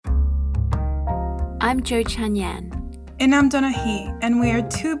I'm Jo Chanyan. And I'm Donna He, and we are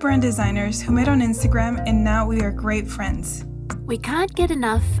two brand designers who met on Instagram, and now we are great friends. We can't get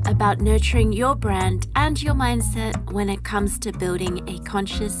enough about nurturing your brand and your mindset when it comes to building a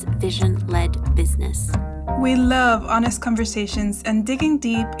conscious, vision-led business. We love honest conversations and digging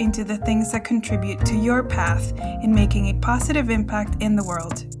deep into the things that contribute to your path in making a positive impact in the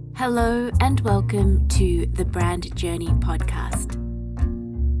world. Hello and welcome to the Brand Journey podcast.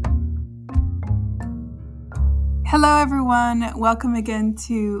 Hello, everyone. Welcome again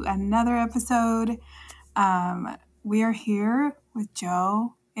to another episode. We are here with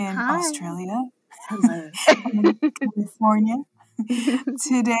Jo in Australia. Hello. In California.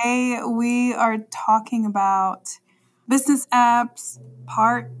 Today, we are talking about business apps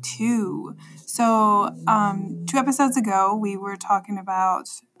part 2. So 2 episodes ago, we were talking about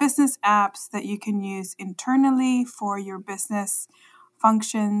business apps that you can use internally for your business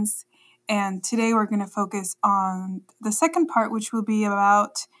functions. And today we're going to focus on the second part, which will be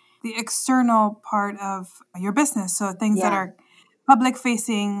about the external part of your business. So things that are public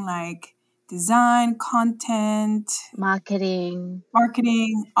facing, like design, content, marketing,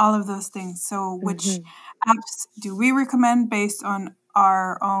 all of those things. So which apps do we recommend based on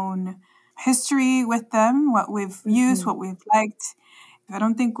our own history with them, what we've used, what we've liked? I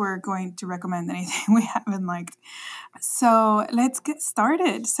don't think we're going to recommend anything we haven't liked. So let's get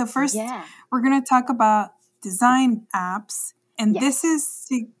started. So first, we're going to talk about design apps. And this is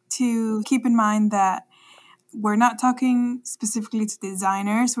to keep in mind that we're not talking specifically to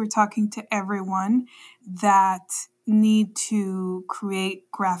designers. We're talking to everyone that need to create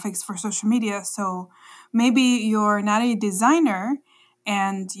graphics for social media. So maybe you're not a designer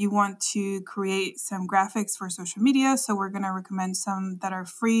and you want to create some graphics for social media. So we're going to recommend some that are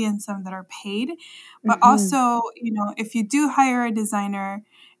free and some that are paid. But also, if you do hire a designer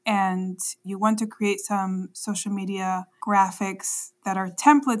and you want to create some social media graphics that are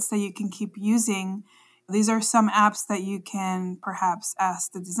templates that you can keep using, these are some apps that you can perhaps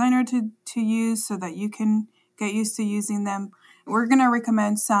ask the designer to use so that you can get used to using them. We're going to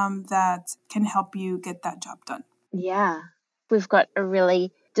recommend some that can help you get that job done. Yeah. We've got a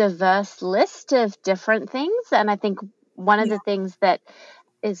really diverse list of different things. And I think one of the things that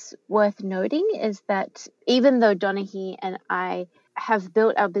is worth noting is that even though Donaghy and I have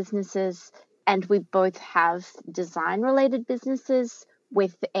built our businesses and we both have design related businesses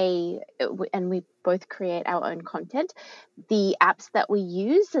and we both create our own content, the apps that we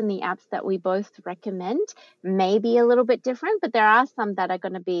use and the apps that we both recommend may be a little bit different, but there are some that are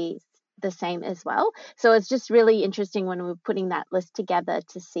going to be the same as well. So it's just really interesting when we're putting that list together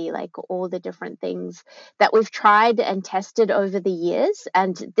to see like all the different things that we've tried and tested over the years.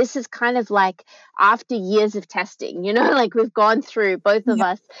 And this is kind of like after years of testing, like we've gone through, both of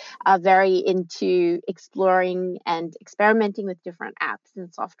us are very into exploring and experimenting with different apps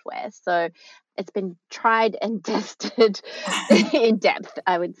and software. So it's been tried and tested in depth,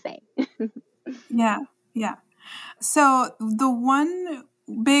 I would say. Yeah. So the one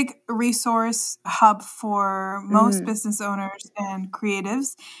big resource hub for most business owners and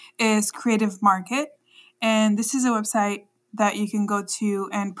creatives is Creative Market. And this is a website that you can go to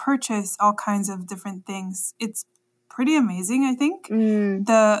and purchase all kinds of different things. It's pretty amazing, I think.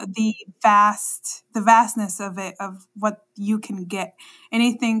 The vastness of it, of what you can get.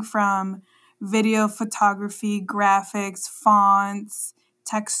 Anything from video, photography, graphics, fonts,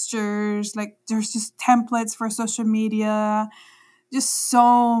 textures, like there's just templates for social media, just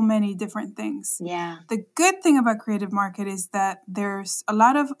so many different things. Yeah. The good thing about Creative Market is that there's a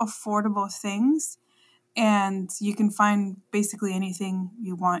lot of affordable things and you can find basically anything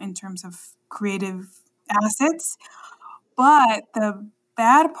you want in terms of creative assets. But the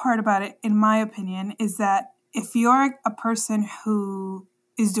bad part about it, in my opinion, is that if you're a person who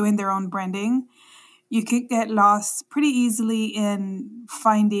is doing their own branding, you could get lost pretty easily in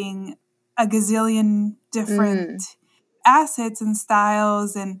finding a gazillion different assets and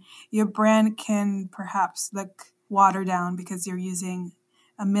styles, and your brand can perhaps water down because you're using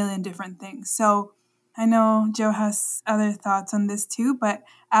a million different things. So I know Jo has other thoughts on this too, but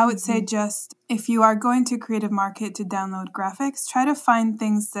I would say just if you are going to Creative Market to download graphics, try to find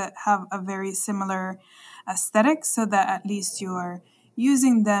things that have a very similar aesthetic so that at least you're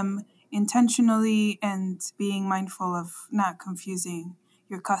using them intentionally and being mindful of not confusing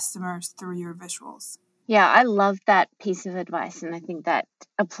your customers through your visuals. Yeah, I love that piece of advice. And I think that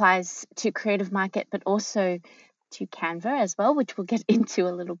applies to Creative Market, but also to Canva as well, which we'll get into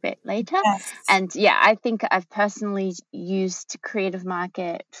a little bit later. Yes. And yeah, I think I've personally used Creative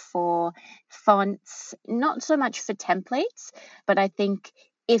Market for fonts, not so much for templates, but I think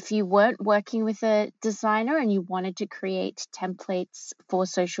if you weren't working with a designer and you wanted to create templates for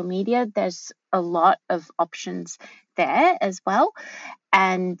social media, there's a lot of options there as well.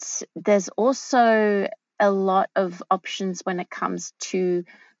 And there's also a lot of options when it comes to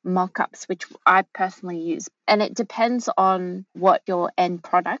mockups, which I personally use. And it depends on what your end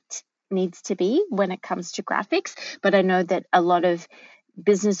product needs to be when it comes to graphics. But I know that a lot of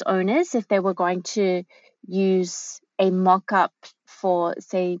business owners, if they were going to use a mock-up for,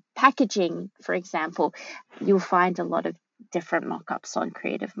 say, packaging, for example, you'll find a lot of different mock-ups on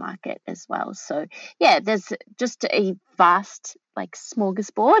Creative Market as well. So yeah, there's just a vast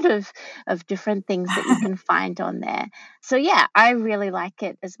smorgasbord of different things that you can find on there. So yeah, I really like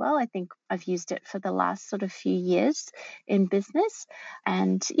it as well. I think I've used it for the last sort of few years in business.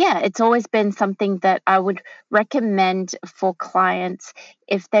 And yeah, it's always been something that I would recommend for clients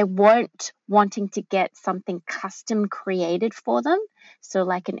if they weren't wanting to get something custom created for them. So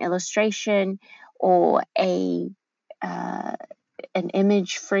like an illustration or an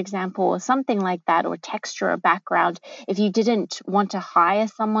image, for example, or something like that, or texture or background. If you didn't want to hire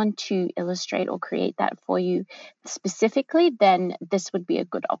someone to illustrate or create that for you specifically, then this would be a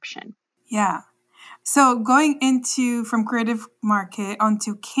good option. Yeah. So going from Creative Market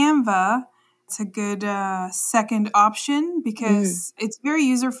onto Canva, it's a good second option because it's very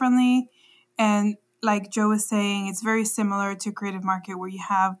user-friendly. And like Joe was saying, it's very similar to Creative Market where you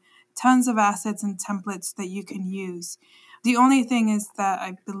have tons of assets and templates that you can use. The only thing is that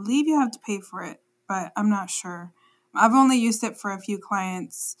I believe you have to pay for it, but I'm not sure. I've only used it for a few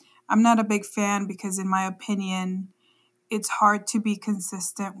clients. I'm not a big fan because in my opinion, it's hard to be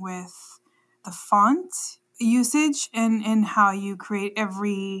consistent with the font usage and how you create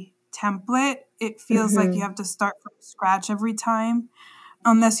every template. It feels like you have to start from scratch every time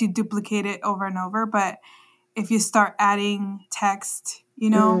unless you duplicate it over and over. But if you start adding text,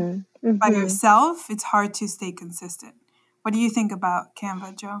 by yourself, it's hard to stay consistent. What do you think about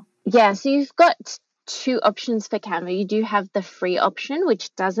Canva, Joe? Yeah, so you've got two options for Canva. You do have the free option,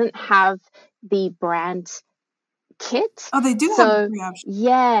 which doesn't have the brand kit. Oh, they do have a free option.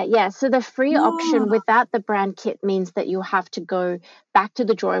 Yeah. So the free option without the brand kit means that you have to go back to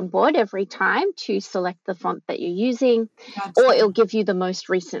the drawing board every time to select the font that you're using, or it'll give you the most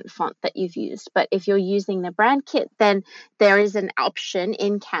recent font that you've used. But if you're using the brand kit, then there is an option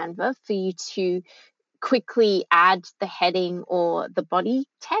in Canva for you to quickly add the heading or the body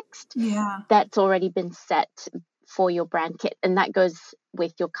text that's already been set for your brand kit, and that goes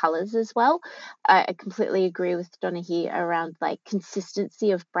with your colors as well. I completely agree with Donaghy around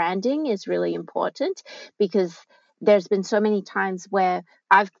consistency of branding is really important, because there's been so many times where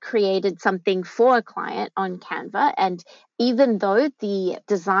I've created something for a client on Canva, and even though the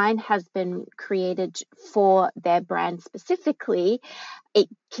design has been created for their brand specifically, it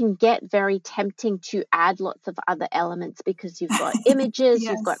can get very tempting to add lots of other elements because you've got images,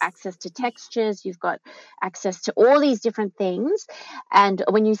 you've got access to textures, you've got access to all these different things. And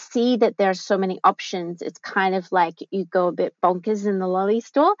when you see that there are so many options, it's kind of like you go a bit bonkers in the lolly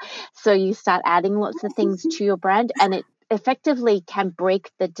store. So you start adding lots of things to your brand, and it effectively can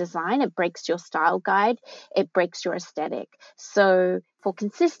break the design. It breaks your style guide. It breaks your aesthetic. So for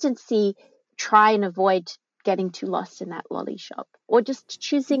consistency, try and avoid getting too lost in that lolly shop, or just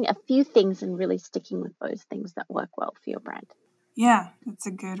choosing a few things and really sticking with those things that work well for your brand. Yeah, that's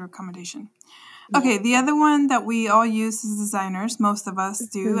a good recommendation. Okay, the other one that we all use as designers, most of us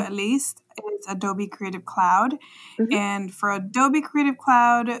do at least, is Adobe Creative Cloud. And for Adobe Creative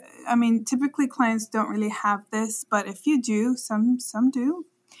Cloud, I mean, typically clients don't really have this, but if you do, some do.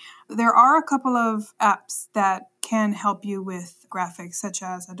 There are a couple of apps that can help you with graphics, such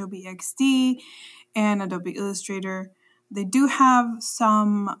as Adobe XD and Adobe Illustrator. They do have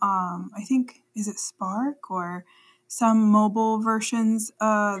some, I think, is it Spark or some mobile versions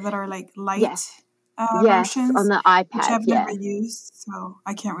that are light versions on the iPad, which I've never used, so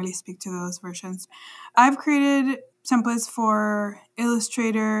I can't really speak to those versions. I've created templates for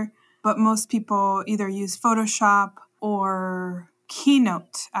Illustrator, but most people either use Photoshop or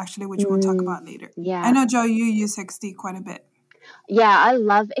Keynote, actually, which we'll talk about later. I know, Joe, you use XD quite a bit. Yeah, I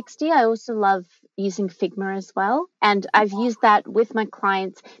love XD. I also love using Figma as well. And I've used that with my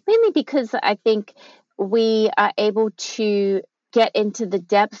clients, mainly because I think we are able to get into the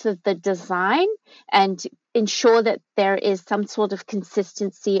depth of the design and ensure that there is some sort of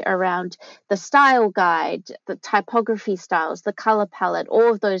consistency around the style guide, the typography styles, the color palette,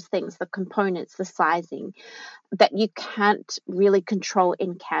 all of those things, the components, the sizing, that you can't really control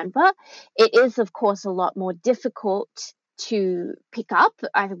in Canva. It is, of course, a lot more difficult to pick up,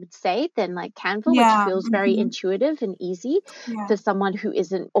 I would say, than like Canva, which Yeah. feels very intuitive and easy Yeah. for someone who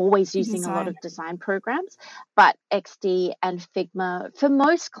isn't always using a lot of design programs. But XD and Figma, for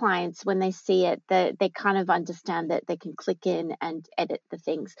most clients, when they see it, they kind of understand that they can click in and edit the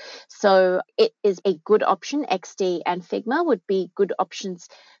things. So it is a good option. XD and Figma would be good options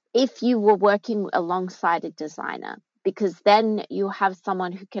if you were working alongside a designer, because then you have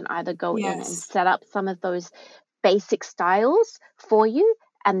someone who can either go in and Yes. set up some of those basic styles for you,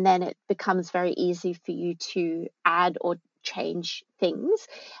 and then it becomes very easy for you to add or change things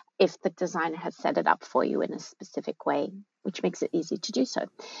if the designer has set it up for you in a specific way, which makes it easy to do so.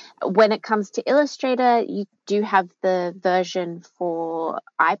 When it comes to Illustrator, you do have the version for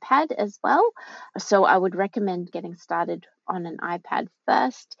iPad as well. So I would recommend getting started on an iPad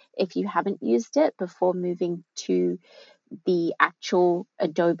first if you haven't used it before moving to the actual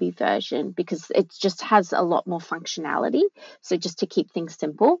Adobe version, because it just has a lot more functionality. So just to keep things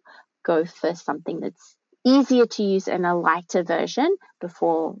simple, go for something that's easier to use and a lighter version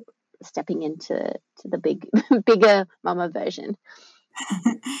before stepping into the bigger mama version.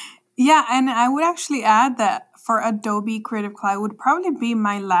 Yeah, and I would actually add that for Adobe Creative Cloud would probably be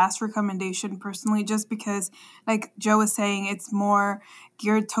my last recommendation personally, just because, like Joe was saying, it's more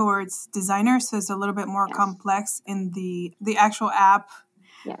geared towards designers, so it's a little bit more complex in the actual app,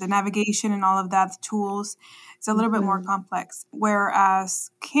 the navigation and all of that, the tools. It's a little bit more complex. Whereas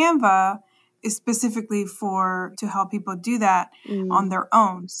Canva is specifically to help people do that on their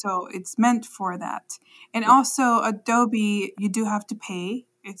own. So it's meant for that. And also Adobe, you do have to pay.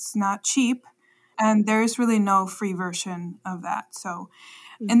 It's not cheap, and there's really no free version of that. So,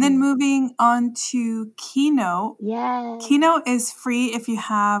 and then moving on to Keynote. Keynote is free if you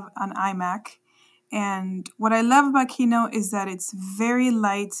have an iMac. And what I love about Keynote is that it's very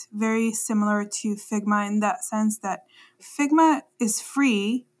light, very similar to Figma in that sense that Figma is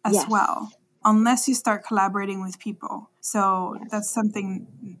free as well, unless you start collaborating with people. So that's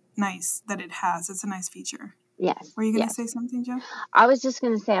something nice that it has. It's a nice feature. Yes. Were you going to say something, Joe? I was just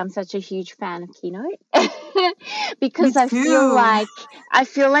going to say I'm such a huge fan of Keynote because I feel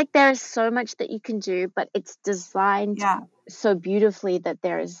like there is so much that you can do, but it's designed so beautifully that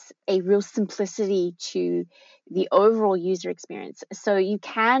there is a real simplicity to the overall user experience. So you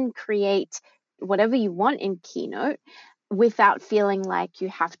can create whatever you want in Keynote without feeling like you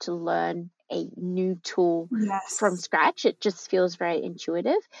have to learn a new tool from scratch. It just feels very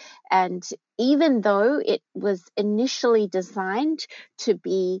intuitive. And even though it was initially designed to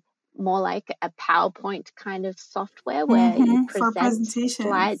be more like a PowerPoint kind of software where you present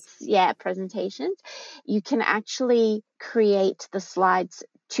slides, presentations, you can actually create the slides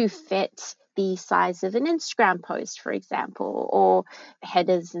to fit the size of an Instagram post, for example, or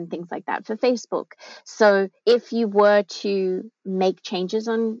headers and things like that for Facebook. So if you were to make changes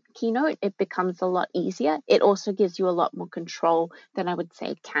on Keynote, it becomes a lot easier. It also gives you a lot more control than I would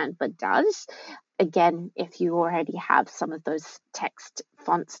say Canva does. Again, if you already have some of those text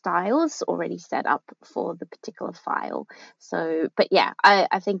font styles already set up for the particular file. So, but yeah,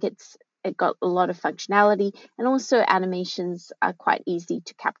 I think it got a lot of functionality, and also animations are quite easy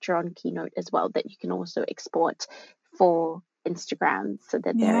to capture on Keynote as well, that you can also export for Instagram, so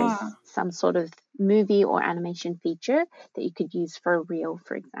that there is some sort of movie or animation feature that you could use for a reel,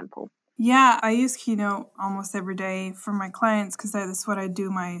 for example. Yeah, I use Keynote almost every day for my clients because that's what I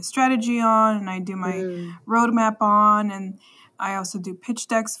do my strategy on, and I do my roadmap on, and I also do pitch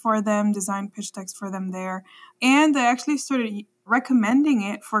decks for them, design pitch decks for them there. And I actually started recommending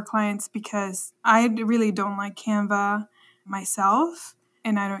it for clients because I really don't like Canva myself,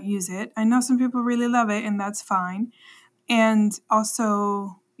 and I don't use it. I know some people really love it, and that's fine. And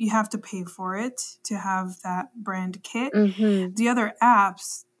also, you have to pay for it to have that brand kit. The other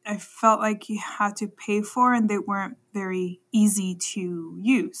apps, I felt like you had to pay for, and they weren't very easy to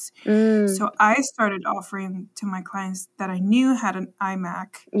use. So I started offering to my clients that I knew had an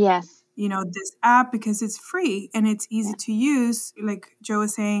iMac. This app, because it's free and it's easy to use. Like Joe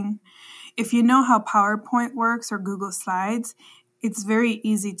was saying, if you know how PowerPoint works or Google Slides, it's very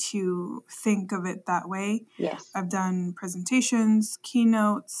easy to think of it that way. I've done presentations,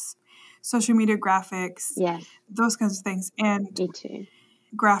 keynotes, social media graphics, those kinds of things. And me too.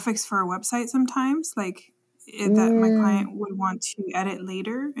 Graphics for a website sometimes, like that my client would want to edit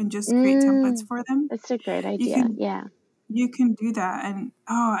later and just create templates for them. That's a great idea. You can do that. And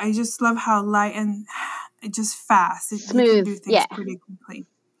I just love how light and just fast. Smooth. You can do things pretty quickly.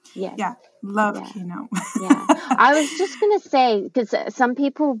 Love Keynote. I was just going to say, because some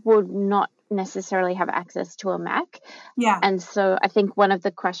people would not necessarily have access to a Mac. And so I think one of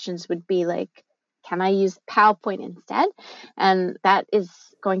the questions would be like, can I use PowerPoint instead? And that is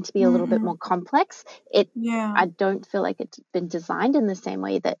going to be a little bit more complex. Yeah. I don't feel like it's been designed in the same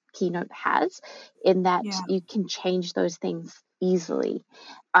way that Keynote has, in that you can change those things easily.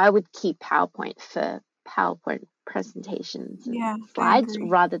 I would keep PowerPoint for PowerPoint presentations and slides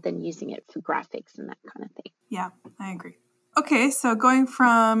rather than using it for graphics and that kind of thing. Yeah, I agree. Okay, so going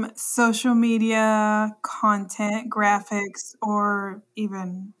from social media, content, graphics, or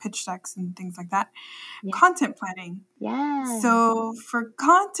even pitch decks and things like that, content planning. Yeah. So for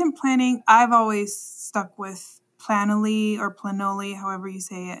content planning, I've always stuck with Planoly or Planoly, however you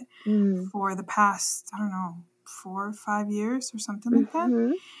say it, for the past, I don't know, 4 or 5 years or something like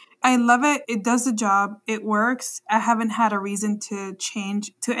that. I love it. It does the job. It works. I haven't had a reason to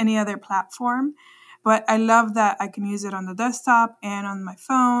change to any other platform. But I love that I can use it on the desktop and on my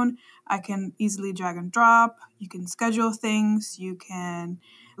phone. I can easily drag and drop. You can schedule things. You can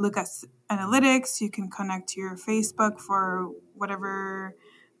look at analytics. You can connect to your Facebook for whatever,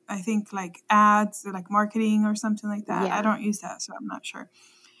 I think like ads or like marketing or something like that. I don't use that, so I'm not sure.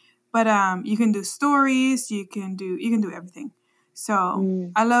 But you can do stories. You can do everything.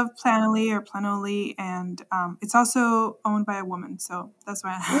 So I love Planoly, and it's also owned by a woman, so that's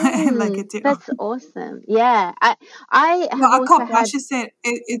why I like it too. That's awesome. Yeah, I have a also couple. I should say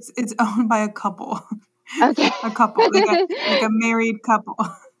it's owned by a couple. Okay. A couple, like a married couple.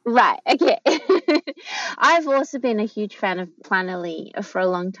 Right. Okay. I've also been a huge fan of Planoly for a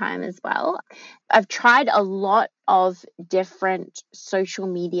long time as well. I've tried a lot of different social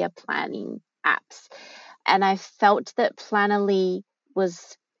media planning apps, and I felt that Planoly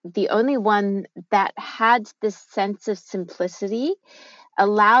was the only one that had this sense of simplicity,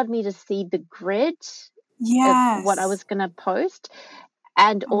 allowed me to see the grid of what I was going to post,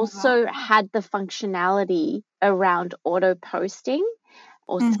 and also had the functionality around auto posting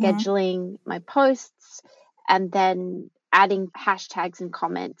or scheduling my posts and then adding hashtags and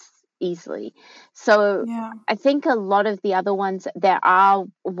comments easily. So I think a lot of the other ones, there are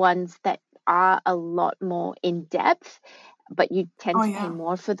ones that are a lot more in depth, but you tend to pay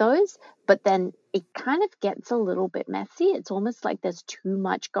more for those. But then it kind of gets a little bit messy. It's almost like there's too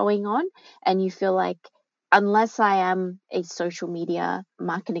much going on, and you feel like, unless I am a social media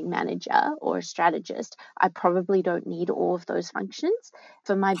marketing manager or a strategist, I probably don't need all of those functions.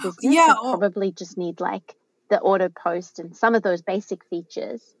 For my business, I probably just need like the auto post and some of those basic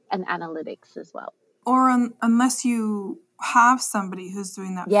features and analytics as well. Or unless you have somebody who's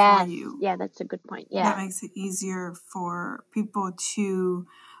doing that for you. Yeah, that's a good point. Yeah. That makes it easier for people to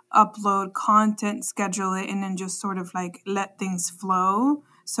upload content, schedule it, and then just sort of like let things flow.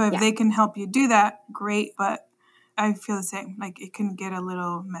 So if they can help you do that, great. But I feel the same. Like it can get a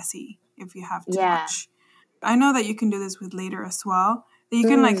little messy if you have too much. I know that you can do this with Later as well. That you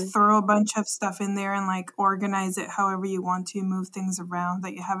can like throw a bunch of stuff in there and like organize it however you want to, move things around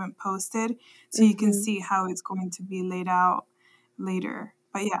that you haven't posted, so you can see how it's going to be laid out later.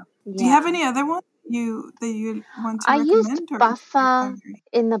 But do you have any other one that you want to recommend? I used Buffer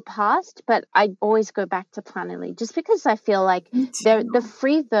in the past, but I always go back to Planoly just because I feel like the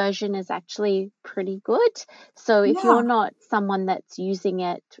free version is actually pretty good. So if you're not someone that's using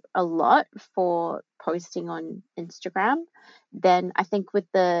it a lot for posting on Instagram, then I think with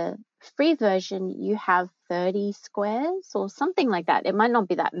the free version you have 30 squares or something like that. It might not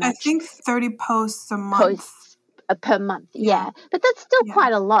be that much. I think 30 posts a month. Per month, but that's still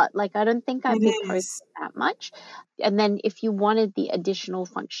quite a lot. Like I don't think I'd be posting that much. And then if you wanted the additional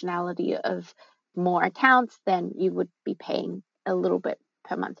functionality of more accounts, then you would be paying a little bit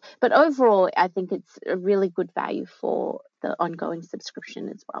per month. But overall, I think it's a really good value for the ongoing subscription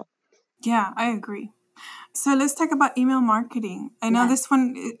as well. Yeah, I agree. So let's talk about email marketing. I know this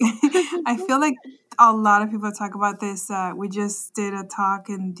one, I feel like a lot of people talk about this. We just did a talk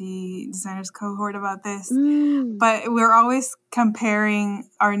in the designers cohort about this, but we're always comparing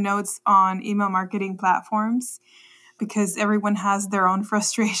our notes on email marketing platforms because everyone has their own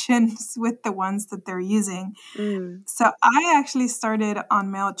frustrations with the ones that they're using. So I actually started on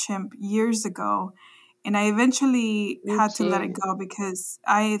MailChimp years ago. And I eventually had to let it go because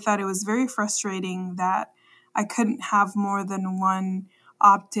I thought it was very frustrating that I couldn't have more than one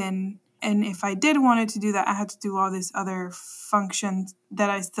opt-in. And if I did wanted to do that, I had to do all these other functions that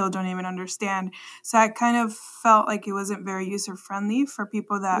I still don't even understand. So I kind of felt like it wasn't very user-friendly for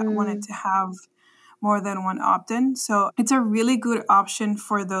people that wanted to have more than one opt-in. So it's a really good option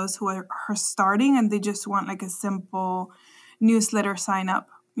for those who are starting and they just want like a simple newsletter sign up,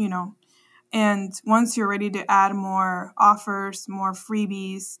 And once you're ready to add more offers, more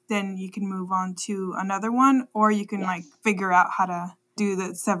freebies, then you can move on to another one, or you can like figure out how to do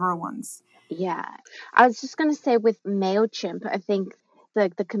the several ones. Yeah. I was just going to say with MailChimp, I think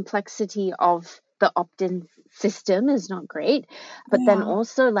the complexity of the opt-in system is not great, but then Yeah.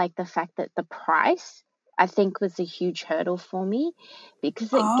 also like the fact that the price I think was a huge hurdle for me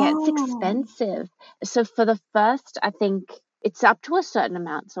because it gets Oh, expensive. So for the first, I think it's up to a certain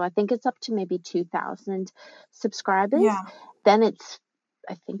amount. So I think it's up to maybe 2,000 subscribers. yeah. Then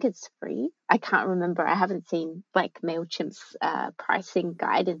I think it's free. I can't remember. I haven't seen like MailChimp's pricing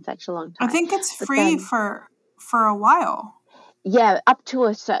guide in such a long I time. think it's But free then, for a while. yeah, up to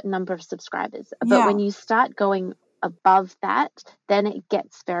a certain number of subscribers. But Yeah. when you start going above that, then it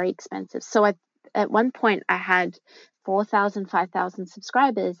gets very expensive. So at one point, I had 4,000, 5,000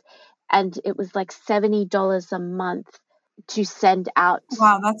 subscribers, and it was like $70 a month to send out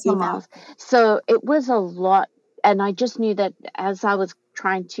Wow, that's a lot. emails. So it was a lot. And I just knew that as I was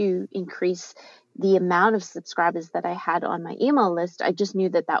trying to increase the amount of subscribers that I had on my email list, I just knew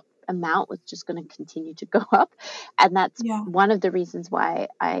that that amount was just going to continue to go up. And that's Yeah. one of the reasons why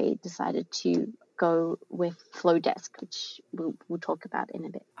I decided to go with Flowdesk, which we'll talk about in a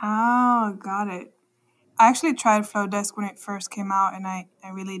bit. Oh, got it. I actually tried Flowdesk when it first came out, and I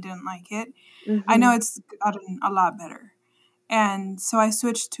really didn't like it. I know it's gotten a lot better. And so I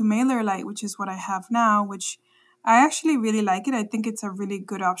switched to MailerLite, which is what I have now, which I actually really like it. I think it's a really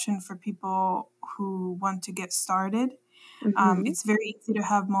good option for people who want to get started. It's very easy to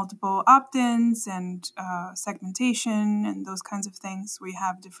have multiple opt-ins and segmentation and those kinds of things. We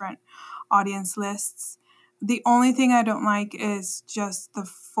have different audience lists. The only thing I don't like is just the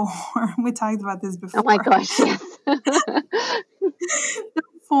form. We talked about this Oh my before. gosh, yes.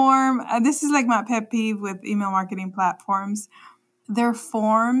 Form. This is like my pet peeve with email marketing platforms. Their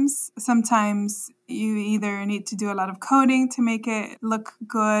forms, sometimes you either need to do a lot of coding to make it look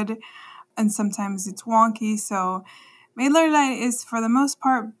good, and sometimes it's wonky. So MailerLite is for the most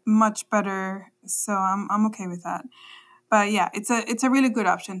part much better. So I'm okay with that. But yeah, it's a really good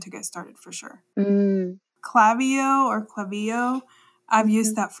option to get started for sure. Klaviyo or Klaviyo, I've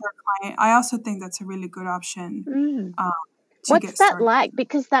used that for a client. I also think that's a really good option to What's get that started. like?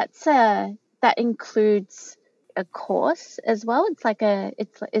 Because that includes a course as well. It's like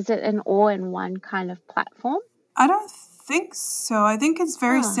is it an all-in-one kind of platform? I don't think so. I think it's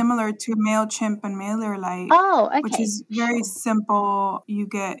very similar to MailChimp and MailerLite, Oh, okay. which is very simple. You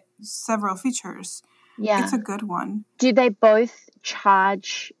get several features. Yeah. It's a good one. Do they both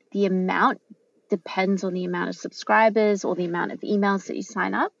charge the amount? Depends on the amount of subscribers or the amount of emails that you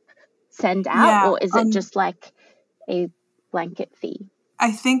send out? Yeah, Or is it just like a blanket fee?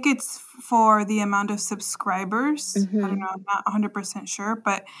 I think it's for the amount of subscribers. I don't know, I'm not 100% sure,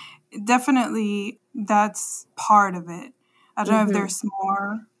 but definitely that's part of it. I don't know if there's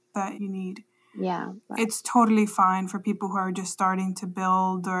more that you need. Yeah. Right. It's totally fine for people who are just starting to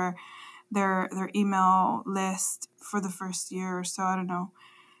build or their email list for the first year or so. I don't know.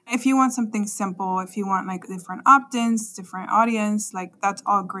 If you want something simple, if you want like different opt-ins, different audience, like that's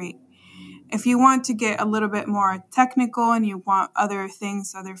all great. If you want to get a little bit more technical and you want other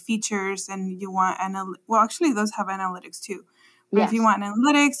things, other features, and you want well, actually those have analytics too. But if you want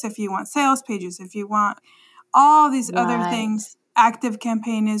analytics, if you want sales pages, if you want all these other things,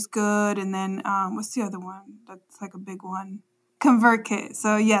 ActiveCampaign is good. And then what's the other one? That's like a big one. ConvertKit.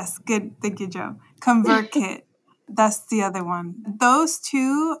 So yes, good. Thank you, Joe. ConvertKit. That's the other one. Those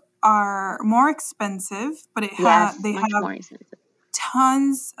two are more expensive, but they have more expensive.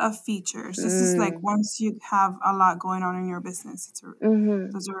 Tons of features. This is like once you have a lot going on in your business,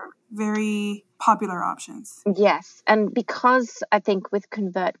 those are very popular options. Yes. And because I think with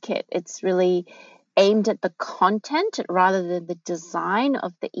ConvertKit, it's really aimed at the content rather than the design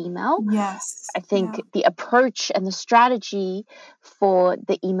of the email. Yes. I think the approach and the strategy for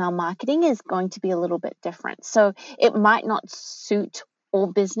the email marketing is going to be a little bit different. So it might not suit all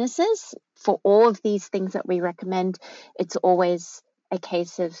businesses. For all of these things that we recommend, it's always a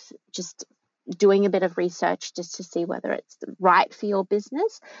case of just doing a bit of research just to see whether it's right for your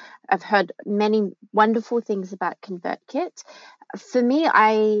business. I've heard many wonderful things about ConvertKit. For me,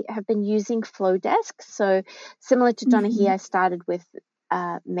 I have been using Flowdesk. So similar to Donaghy, I started with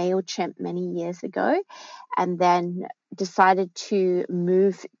MailChimp many years ago and then decided to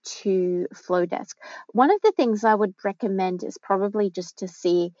move to Flowdesk. One of the things I would recommend is probably just to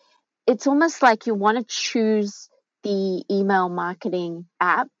see, it's almost like you want to choose the email marketing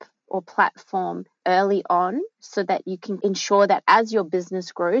app or platform early on so that you can ensure that as your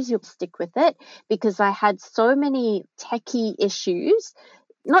business grows, you'll stick with it. Because I had so many techie issues,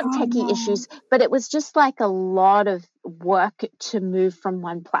 issues, but it was just like a lot of work to move from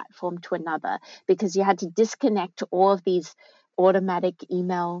one platform to another because you had to disconnect all of these automatic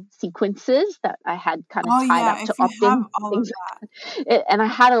email sequences that I had kind of Oh tied yeah, up to if you have opt-in, all of things that. like that. And I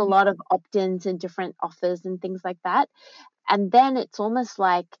had a lot Yeah. of opt-ins and different offers and things like that. And then it's almost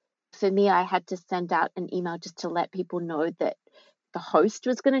like, for me, I had to send out an email just to let people know that the host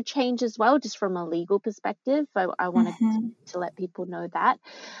was going to change as well, just from a legal perspective. I wanted Hmm. to let people know that.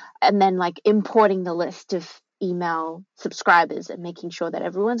 And then like importing the list of email subscribers and making sure that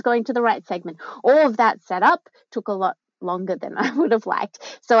everyone's going to the right segment. All of that setup took a lot longer than I would have liked.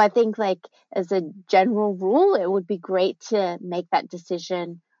 So I think like as a general rule, it would be great to make that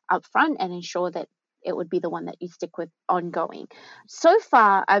decision up front and ensure that it would be the one that you stick with ongoing. So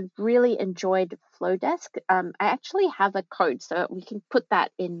far, I've really enjoyed Flowdesk. I actually have a code, so we can put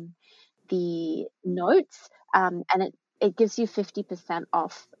that in the notes, and it gives you 50%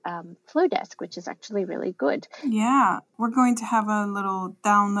 off Flowdesk, which is actually really good. Yeah, we're going to have a little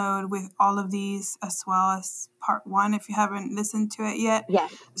download with all of these as well as part 1 if you haven't listened to it yet.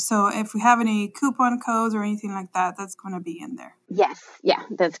 Yes. So if we have any coupon codes or anything like that, that's going to be in there. Yes, yeah,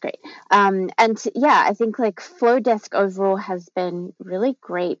 that's great. And yeah, I think like Flowdesk overall has been really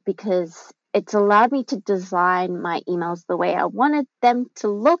great because it's allowed me to design my emails the way I wanted them to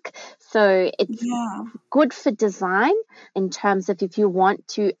look. So it's Yeah. good for design in terms of if you want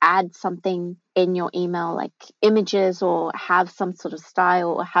to add something in your email, like images or have some sort of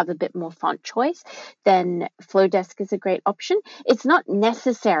style or have a bit more font choice, then Flowdesk is a great option. It's not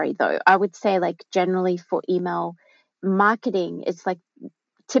necessary though. I would say like generally for email marketing, it's like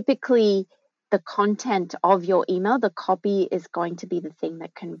typically the content of your email, the copy is going to be the thing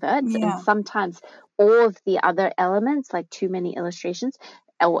that converts. And Yeah. sometimes all of the other elements, like too many illustrations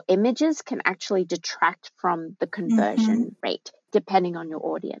or images, can actually detract from the conversion rate, depending on your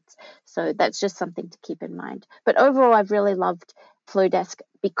audience. So that's just something to keep in mind. But overall, I've really loved Flowdesk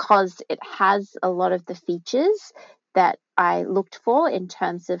because it has a lot of the features that I looked for in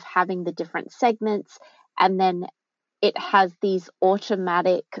terms of having the different segments, and then it has these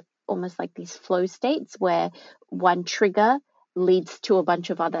automatic, almost like these flow states where one trigger leads to a bunch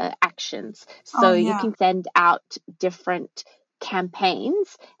of other actions. So Oh, you yeah. can send out different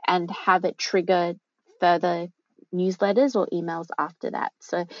campaigns and have it trigger further newsletters or emails after that.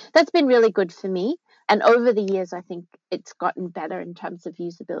 So that's been really good for me. And over the years, I think it's gotten better in terms of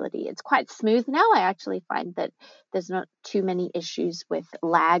usability. It's quite smooth now. I actually find that there's not too many issues with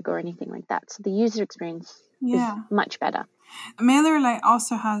lag or anything like that. So the user experience is Yeah. much better. MailerLite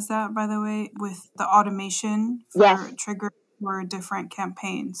also has that, by the way, with the automation for Yes. trigger for different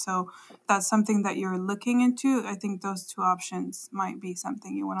campaigns. So that's something that you're looking into. I think those two options might be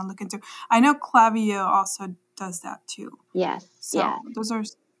something you want to look into. I know Klaviyo also does that too. Yes. So Yeah. those are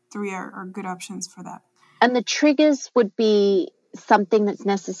 3 are good options for that. And the triggers would be something that's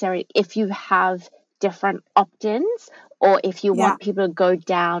necessary if you have different opt-ins or if you Yeah. want people to go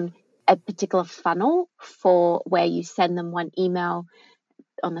down a particular funnel for where you send them one email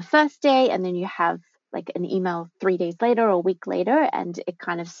on the first day and then you have like an email 3 days later or a week later, and it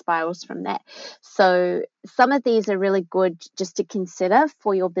kind of spirals from there. So some of these are really good just to consider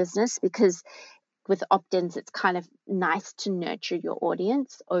for your business, because with opt-ins, it's kind of nice to nurture your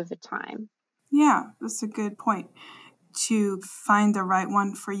audience over time. Yeah, that's a good point. To find the right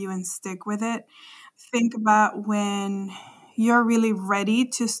one for you and stick with it. Think about when you're really ready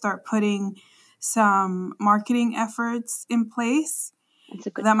to start putting some marketing efforts in place. That's a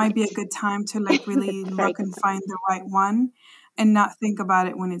good That might point. be a good time to like really That's a very look good and point. find the right one and not think about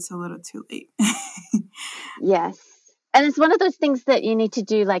it when it's a little too late. Yes. And it's one of those things that you need to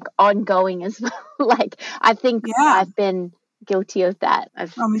do like ongoing as well. Like I think Yeah. I've been guilty of that.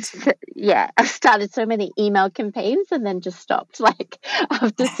 Oh, me too. I've started so many email campaigns and then just stopped like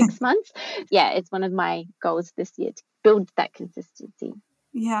after 6 months. Yeah, it's one of my goals this year to build that consistency.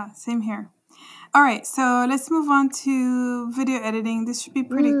 Yeah, same here. All right, so let's move on to video editing. This should be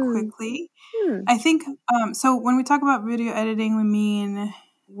pretty quickly. I think, so when we talk about video editing, we mean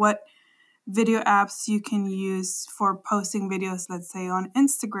what video apps you can use for posting videos, let's say on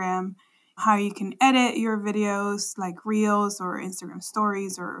Instagram, how you can edit your videos like Reels or Instagram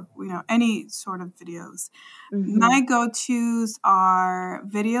stories or, any sort of videos. My go-tos are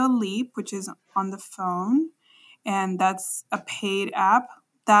Video Leap, which is on the phone, and that's a paid app.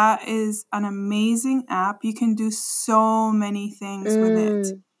 That is an amazing app. You can do so many things with it.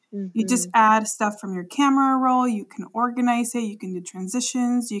 You just add stuff from your camera roll. You can organize it. You can do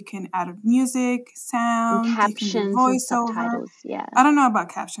transitions. You can add music, sound. And captions, you can do and voiceover. subtitles. Yeah. I don't know about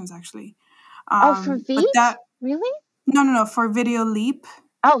captions actually. For But V's? that Really? no, for Video Leap.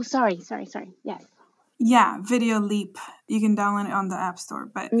 Oh, sorry. Yes. Yeah, Video Leap. You can download it on the App Store,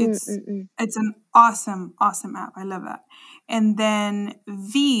 but it's an awesome app. I love that. And then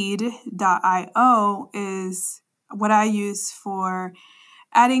Veed.io is what I use for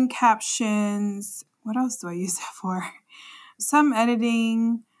adding captions. What else do I use that for? Some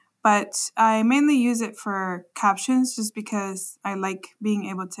editing, but I mainly use it for captions just because I like being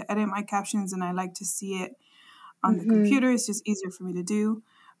able to edit my captions and I like to see it on the computer. It's just easier for me to do.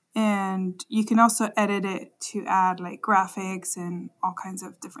 And you can also edit it to add like graphics and all kinds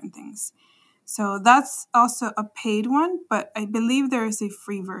of different things. So that's also a paid one, but I believe there is a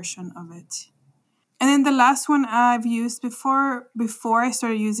free version of it. And then the last one I've used before I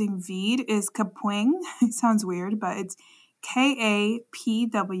started using Veed is Kapwing. It sounds weird, but it's Kapwing.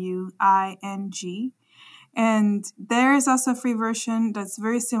 And there is also a free version that's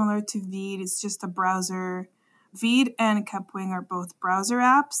very similar to Veed. It's just a browser. Veed and Kapwing are both browser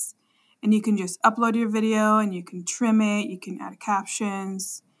apps. And you can just upload your video and you can trim it. You can add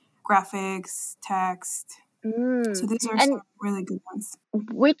captions, graphics, text. So these are some really good ones.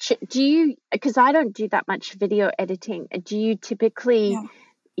 Which do you, because I don't do that much video editing, do you typically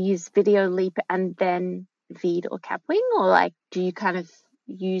use Video Leap and then Veed or Kapwing, or like do you kind of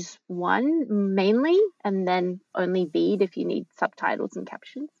use one mainly and then only Veed if you need subtitles and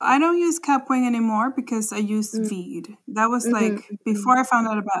captions? I don't use Kapwing anymore because I used Veed. That was like before I found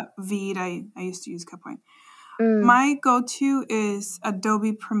out about Veed, I used to use Kapwing. My go-to is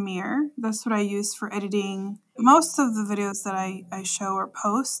Adobe Premiere. That's what I use for editing most of the videos that I show or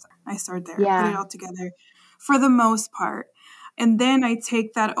post. I start there, put it all together for the most part. And then I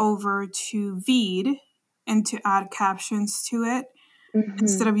take that over to Veed and to add captions to it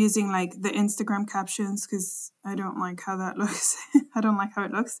instead of using like the Instagram captions because I don't like how that looks. I don't like how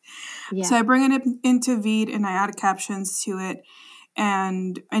it looks. Yeah. So I bring it into Veed and I add captions to it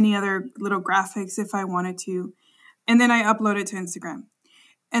and any other little graphics if I wanted to. And then I upload it to Instagram.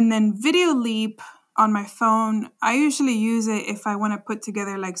 And then Video Leap on my phone, I usually use it if I want to put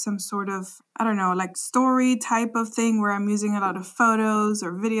together like some sort of, I don't know, like story type of thing where I'm using a lot of photos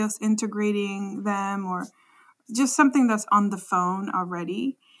or videos integrating them or just something that's on the phone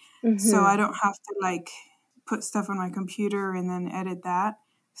already. So I don't have to like put stuff on my computer and then edit that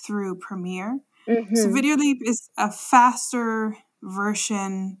through Premiere. So Video Leap is a faster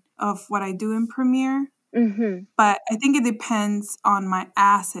version of what I do in Premiere. But I think it depends on my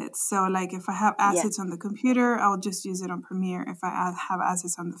assets. So like if I have assets on the computer, I'll just use it on Premiere. If I have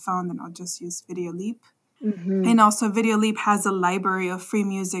assets on the phone, then I'll just use Video Leap. And also Video Leap has a library of free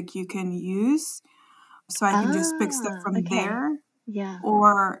music you can use. So I can just pick stuff from there. Yeah.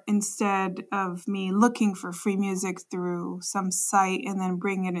 Or instead of me looking for free music through some site and then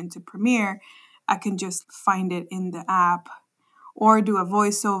bring it into Premiere, I can just find it in the app. Or do a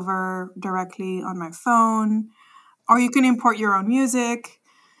voiceover directly on my phone. Or you can import your own music.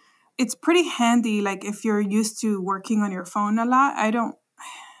 It's pretty handy, like if you're used to working on your phone a lot. I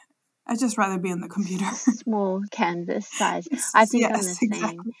just rather be on the computer. Small canvas size. I think I'm the same.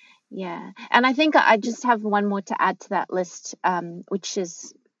 Exactly. Yeah. And I think I just have one more to add to that list, which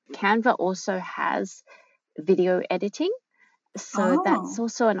is Canva also has video editing. So that's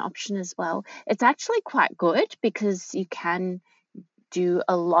also an option as well. It's actually quite good because you can do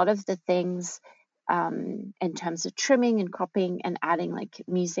a lot of the things in terms of trimming and cropping and adding like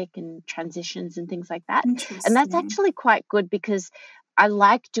music and transitions and things like that. And that's actually quite good because I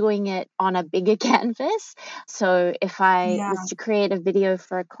like doing it on a bigger canvas. So if I was to create a video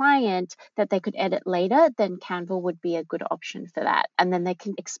for a client that they could edit later, then Canva would be a good option for that. And then they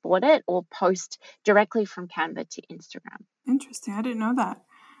can export it or post directly from Canva to Instagram. Interesting. I didn't know that.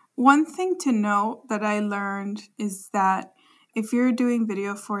 One thing to note that I learned is that if you're doing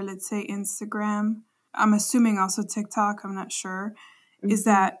video for, let's say, Instagram, I'm assuming also TikTok, I'm not sure, is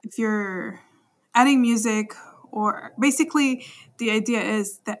that if you're adding music or basically the idea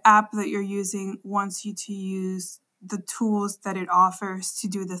is the app that you're using wants you to use the tools that it offers to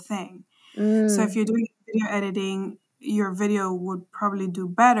do the thing. So if you're doing video editing, your video would probably do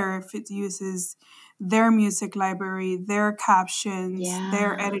better if it uses their music library, their captions,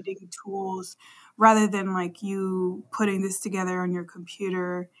 their editing tools, rather than like you putting this together on your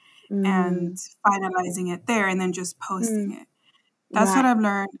computer and finalizing it there and then just posting it. That's what I've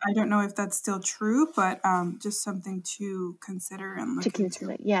learned. I don't know if that's still true, but just something to consider and look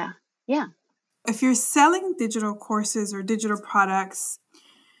into. Yeah. If you're selling digital courses or digital products,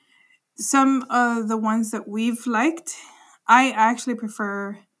 some of the ones that we've liked, I actually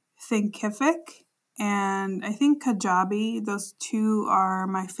prefer Thinkific and I think Kajabi. Those two are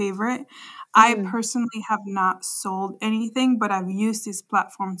my favorite. I personally have not sold anything, but I've used these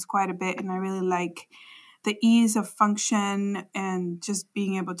platforms quite a bit and I really like the ease of function and just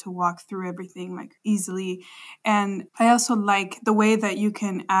being able to walk through everything like easily. And I also like the way that you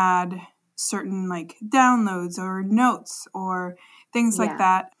can add certain like downloads or notes or things like Yeah.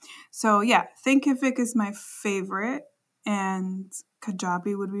 that. So yeah, Thinkific is my favorite and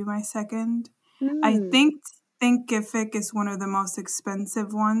Kajabi would be my second. I Mm, think Thinkific is one of the most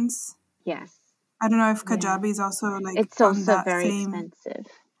expensive ones. yes. I don't know if Yeah. Kajabi is also like It's on also that very same. expensive.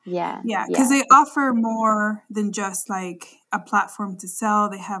 Yeah. Yeah, because Yeah. they offer more than just like a platform to sell.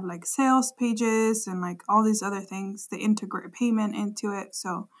 They have like sales pages and like all these other things. They integrate payment into it.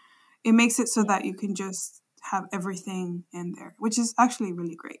 So it makes it so that you can just have everything in there, which is actually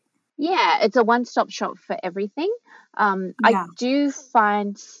really great. Yeah, it's a one-stop shop for everything. I Yeah. do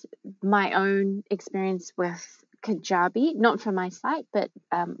find my own experience with Kajabi, not for my site, but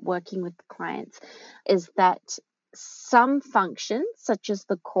working with clients, is that some functions, such as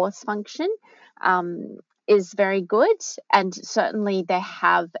the course function, um, is very good. And certainly they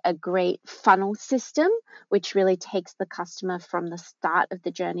have a great funnel system, which really takes the customer from the start of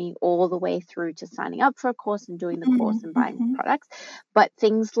the journey all the way through to signing up for a course and doing the course and buying Mm-hmm. products. But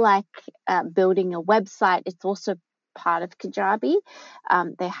things like building a website, it's also part of Kajabi.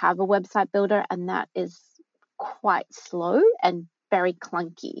 They have a website builder, and that is quite slow and very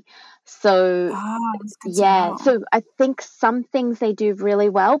clunky. So, Ah, that's good to yeah, know. so I think some things they do really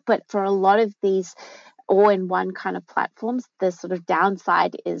well, but for a lot of these all-in-one kind of platforms, the sort of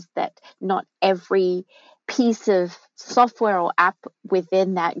downside is that not every piece of software or app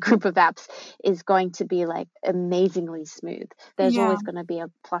within that group of apps is going to be like amazingly smooth. There's Yeah. always going to be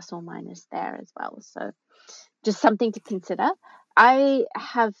a plus or minus there as well. So just something to consider. I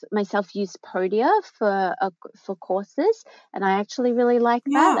have myself used Podia for courses, and I actually really like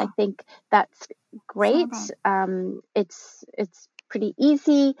that. I Yeah. think that's It's not great. bad. It's pretty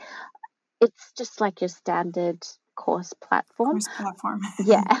easy. It's just like your standard course platform. Course platform.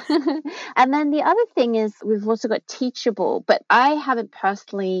 Yeah. And then the other thing is we've also got Teachable, but I haven't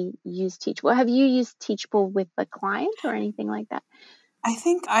personally used Teachable. Have you used Teachable with a client or anything like that? I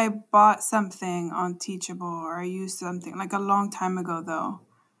think I bought something on Teachable or I used something like a long time ago though.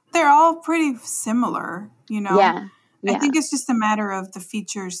 They're all pretty similar, you know. Yeah. I Yeah. think it's just a matter of the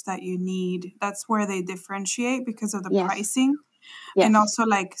features that you need. That's where they differentiate because of the Yes. pricing. And Yes. also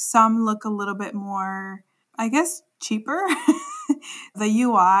like some look a little bit more, I guess, cheaper. The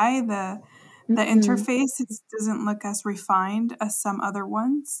UI, the Mm-hmm. interface doesn't look as refined as some other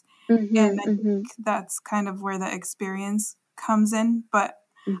ones. And I Mm-hmm. think Mm-hmm. that's kind of where the experience comes in. But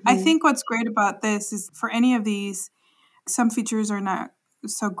I Mm-hmm. think what's great about this is for any of these, some features are not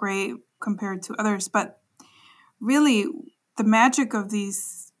so great compared to others. But really, the magic of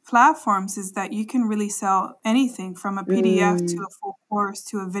these platforms is that you can really sell anything from a PDF to Mm, a full course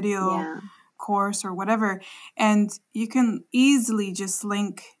to a video yeah. course or whatever. And you can easily just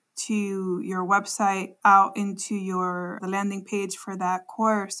link to your website out into the landing page for that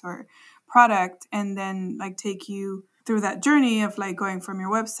course or product and then like take you through that journey of like going from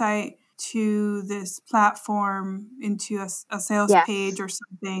your website to this platform into a sales page Yes. or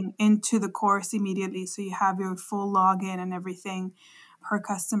something into the course immediately so you have your full login and everything per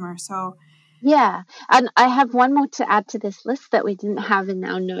customer. So Yeah. And I have one more to add to this list that we didn't have in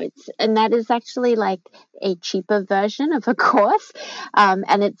our notes, and that is actually like a cheaper version of a course.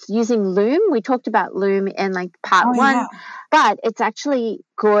 And it's using Loom. We talked about Loom in like part oh one, yeah. but it's actually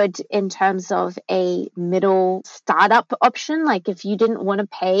good in terms of a middle startup option. Like if you didn't want to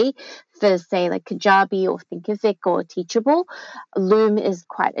pay for, say, like Kajabi or Thinkific or Teachable, Loom is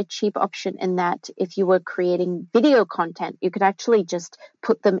quite a cheap option in that if you were creating video content, you could actually just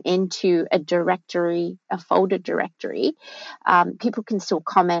put them into a directory, a folder directory. People can still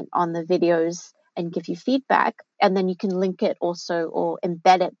comment on the videos and give you feedback, and then you can link it also or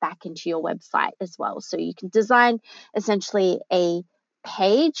embed it back into your website as well. So you can design essentially a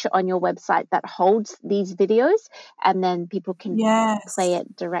page on your website that holds these videos, and then people can play Yes.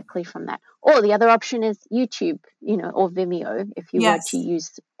 it directly from that. Or the other option is YouTube, or Vimeo if you were to Yes.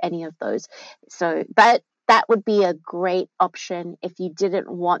 use any of those. So that would be a great option if you didn't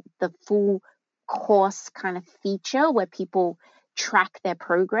want the full course kind of feature where people track their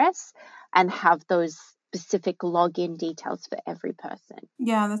progress and have those specific login details for every person.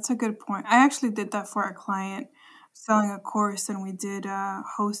 Yeah, that's a good point. I actually did that for a client selling a course, and we did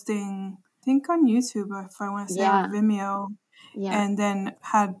hosting, I think on YouTube, if I want to say, or Yeah. Vimeo, Yeah. and then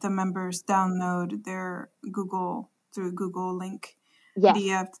had the members download their through Google link Yes.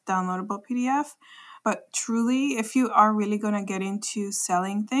 PDF, downloadable PDF. But truly, if you are really going to get into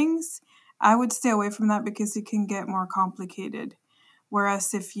selling things, I would stay away from that because it can get more complicated.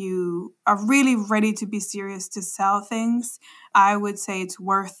 Whereas if you are really ready to be serious to sell things, I would say it's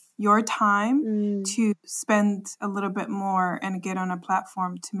worth your time to spend a little bit more and get on a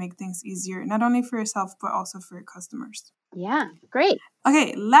platform to make things easier, not only for yourself, but also for your customers. Yeah, great.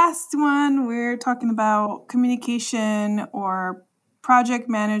 Okay, last one. We're talking about communication or project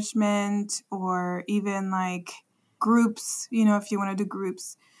management or even like groups, if you want to do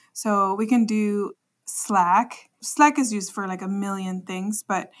groups. So we can do Slack. Slack is used for like a million things,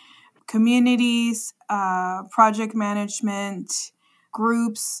 but communities, project management,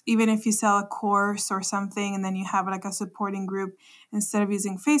 groups, even if you sell a course or something and then you have like a supporting group, instead of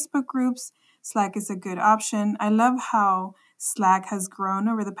using Facebook groups, Slack is a good option. I love how Slack has grown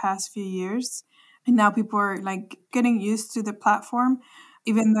over the past few years. And now people are like getting used to the platform,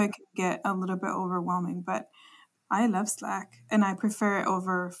 even though it can get a little bit overwhelming. But I love Slack and I prefer it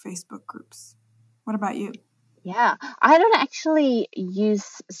over Facebook groups. What about you? Yeah, I don't actually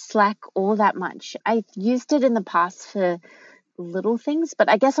use Slack all that much. I've used it in the past for little things, but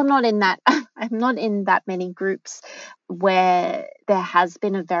I guess I'm not in that I'm not in that many groups where there has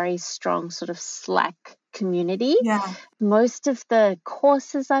been a very strong sort of Slack community. Yeah. Most of the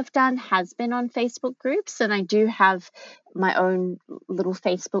courses I've done has been on Facebook groups, and I do have my own little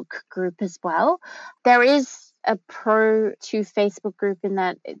Facebook group as well. There is a pro to Facebook group in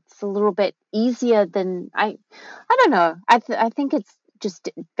that it's a little bit easier than I don't know. I think it's just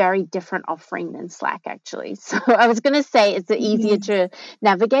very different offering than Slack actually. So I was going to say it's easier to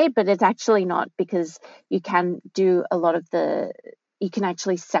navigate, but it's actually not, because you can do a lot of you can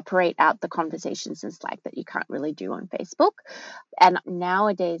actually separate out the conversations in Slack that you can't really do on Facebook. And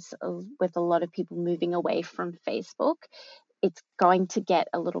nowadays, with a lot of people moving away from Facebook, it's going to get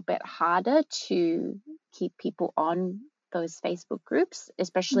a little bit harder to keep people on those Facebook groups,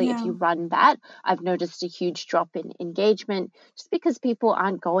 especially if you run that. I've noticed a huge drop in engagement just because people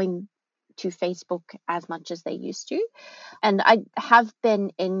aren't going to Facebook as much as they used to. And I have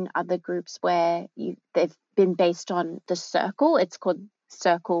been in other groups where they've been based on the Circle. It's called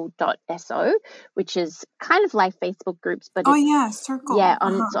circle.so, which is kind of like Facebook groups, but Circle.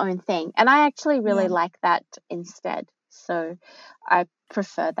 on its own thing. And I actually really like that instead. So I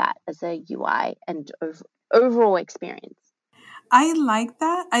prefer that as a UI and overall experience. I like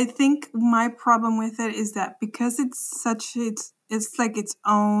that. I think my problem with it is that because it's like its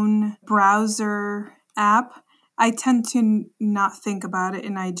own browser app, I tend to not think about it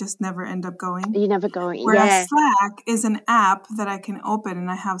and I just never end up going. You never go. Whereas Slack is an app that I can open and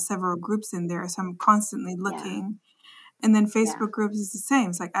I have several groups in there, so I'm constantly looking. And then Facebook groups is the same.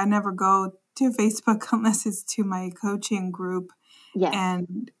 It's like I never go to Facebook unless it's to my coaching group.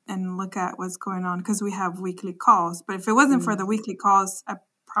 And look at what's going on, because we have weekly calls. But if it wasn't for the weekly calls, I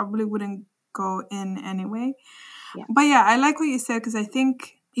probably wouldn't go in anyway. But I like what you said, because I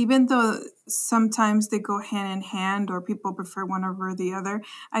think even though sometimes they go hand in hand or people prefer one over the other,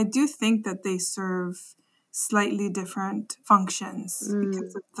 I do think that they serve slightly different functions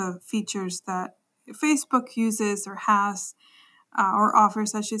because of the features that Facebook uses or has or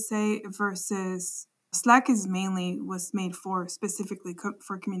offers, I should say, versus Slack was made specifically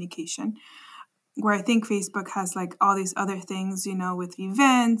for communication, where I think Facebook has like all these other things, with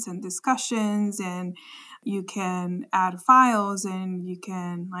events and discussions, and you can add files and you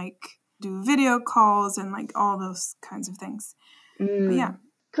can like do video calls and like all those kinds of things. But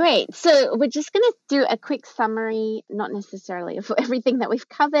Great. So we're just going to do a quick summary, not necessarily of everything that we've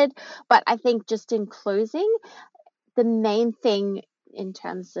covered, but I think just in closing, the main thing in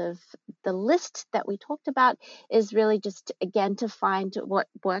terms of the list that we talked about is really just, again, to find what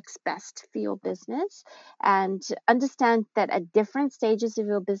works best for your business and understand that at different stages of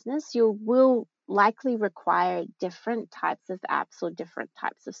your business, you will likely require different types of apps or different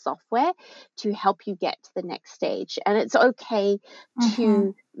types of software to help you get to the next stage. And it's okay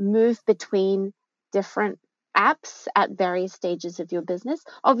to move between different apps at various stages of your business.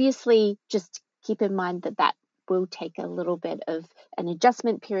 Obviously, just keep in mind that will take a little bit of an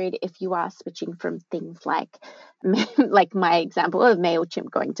adjustment period if you are switching from things like my example of MailChimp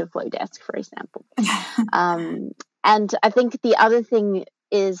going to Flowdesk, for example. And I think the other thing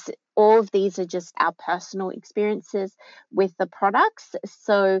is all of these are just our personal experiences with the products.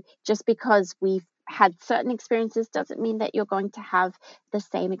 So just because we've had certain experiences doesn't mean that you're going to have the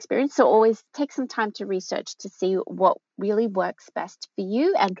same experience. So always take some time to research to see what really works best for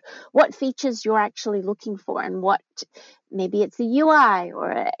you and what features you're actually looking for and what maybe it's the UI,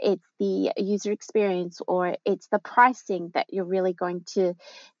 or it's the user experience, or it's the pricing that you're really going to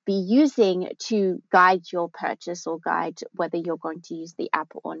be using to guide your purchase or guide whether you're going to use the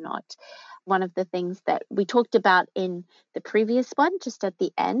app or not. One of the things that we talked about in the previous one, just at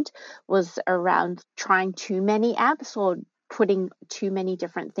the end, was around trying too many apps or putting too many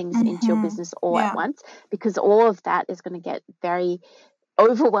different things into your business all at once, because all of that is going to get very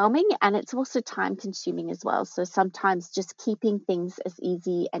overwhelming, and it's also time consuming as well. So sometimes just keeping things as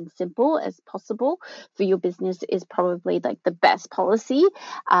easy and simple as possible for your business is probably like the best policy,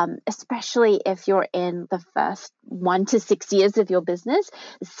 especially if you're in the first 1 to 6 years of your business.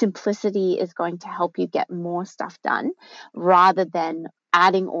 Simplicity is going to help you get more stuff done rather than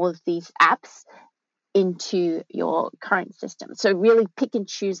adding all of these apps into your current system. So really pick and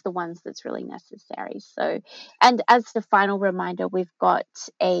choose the ones that's really necessary. So, and as the final reminder, we've got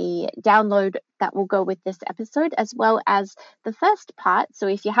a download that will go with this episode as well as the first part. So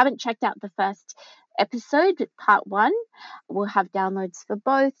if you haven't checked out the first episode, part 1, we'll have downloads for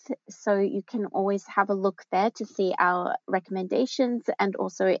both. So you can always have a look there to see our recommendations and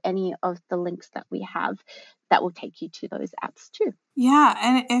also any of the links that we have that will take you to those apps too. Yeah,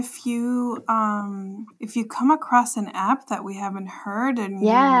 and if you come across an app that we haven't heard and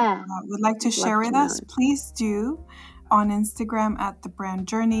you would like to share with us, please do on Instagram at The Brand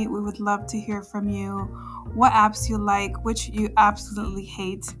Journey. We would love to hear from you. What apps you like, which you absolutely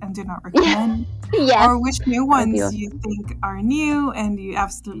hate and do not recommend, or which new ones you think are new and you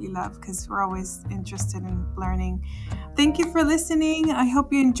absolutely love, because we're always interested in learning. Thank you for listening. I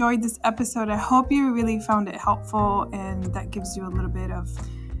hope you enjoyed this episode. I hope you really found it helpful, and that gives you a little bit of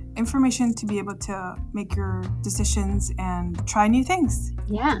information to be able to make your decisions and try new things.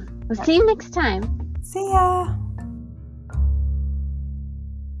 Yeah. We'll see you next time. See ya.